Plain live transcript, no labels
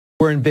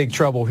We're in big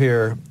trouble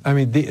here. I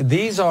mean,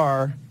 these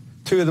are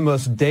two of the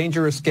most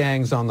dangerous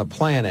gangs on the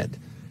planet.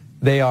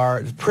 They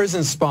are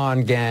prison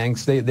spawn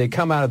gangs. They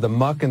come out of the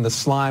muck and the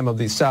slime of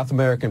these South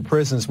American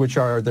prisons, which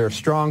are their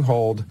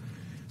stronghold.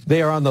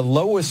 They are on the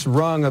lowest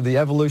rung of the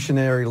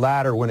evolutionary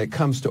ladder when it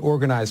comes to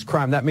organized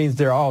crime. That means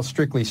they're all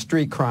strictly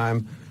street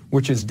crime,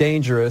 which is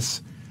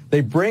dangerous.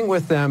 They bring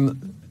with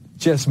them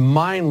just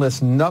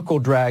mindless,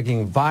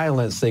 knuckle-dragging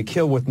violence. They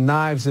kill with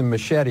knives and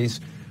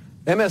machetes.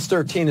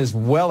 MS-13 is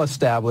well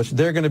established.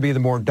 They're going to be the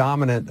more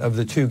dominant of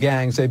the two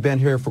gangs. They've been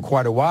here for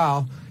quite a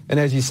while. And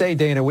as you say,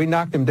 Dana, we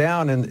knocked them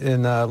down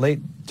in late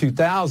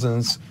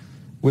 2000s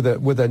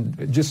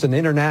with just an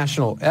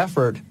international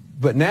effort.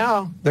 But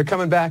now they're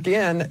coming back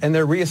in and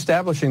they're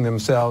reestablishing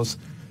themselves.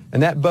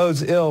 And that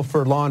bodes ill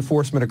for law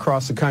enforcement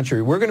across the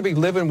country. We're going to be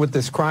living with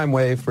this crime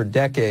wave for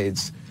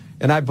decades.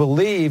 And I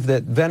believe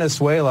that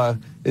Venezuela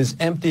is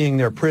emptying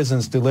their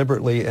prisons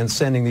deliberately and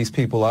sending these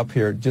people up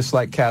here, just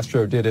like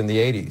Castro did in the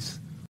 80s.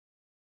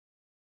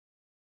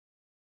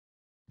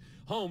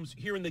 Homes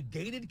here in the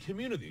gated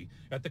community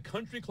at the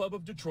Country Club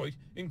of Detroit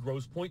in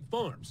Grosse Pointe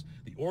Farms.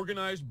 The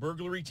organized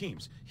burglary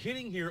teams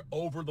hitting here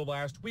over the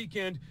last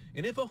weekend,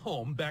 and if a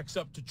home backs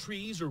up to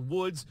trees or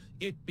woods,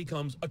 it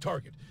becomes a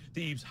target.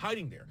 Thieves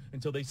hiding there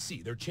until they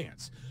see their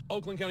chance.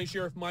 Oakland County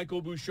Sheriff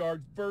Michael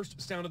Bouchard first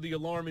sounded the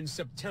alarm in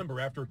September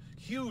after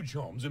huge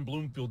homes in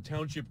Bloomfield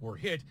Township were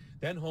hit,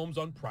 then homes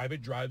on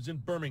private drives in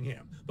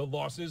Birmingham. The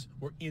losses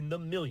were in the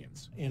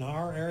millions. In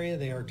our area,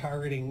 they are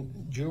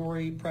targeting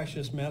jewelry,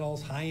 precious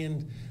metals,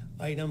 high-end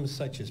items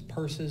such as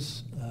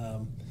purses,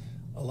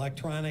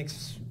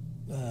 electronics,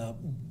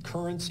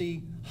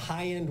 currency,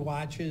 high-end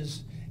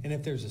watches, and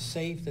if there's a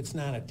safe that's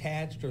not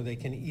attached or they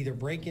can either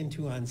break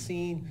into on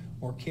scene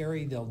or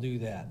carry, they'll do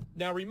that.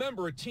 Now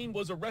remember, a teen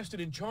was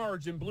arrested and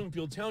charged in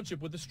Bloomfield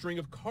Township with a string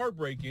of car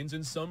break-ins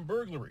and some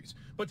burglaries.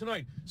 But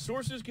tonight,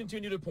 sources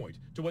continue to point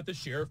to what the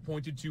sheriff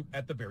pointed to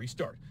at the very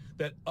start,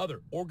 that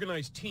other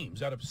organized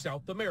teams out of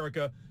South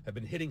America have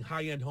been hitting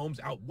high-end homes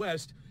out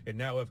west and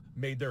now have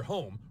made their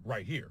home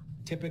right here.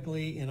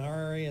 Typically in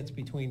our area, it's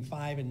between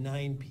 5 and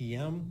 9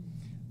 p.m.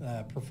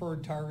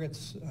 Preferred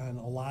targets on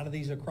a lot of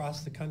these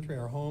across the country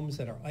are homes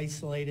that are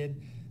isolated.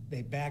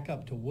 They back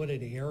up to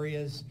wooded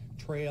areas,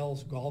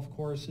 trails, golf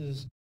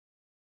courses.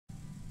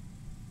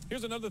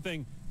 Here's another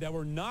thing that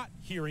we're not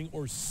hearing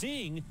or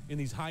seeing in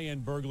these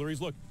high-end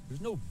burglaries. Look,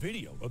 there's no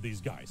video of these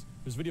guys.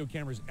 There's video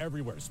cameras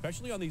everywhere,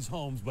 especially on these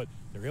homes, but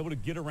they're able to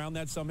get around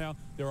that somehow.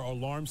 There are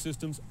alarm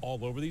systems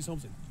all over these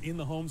homes, in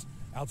the homes,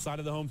 outside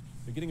of the homes.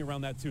 They're getting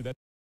around that too.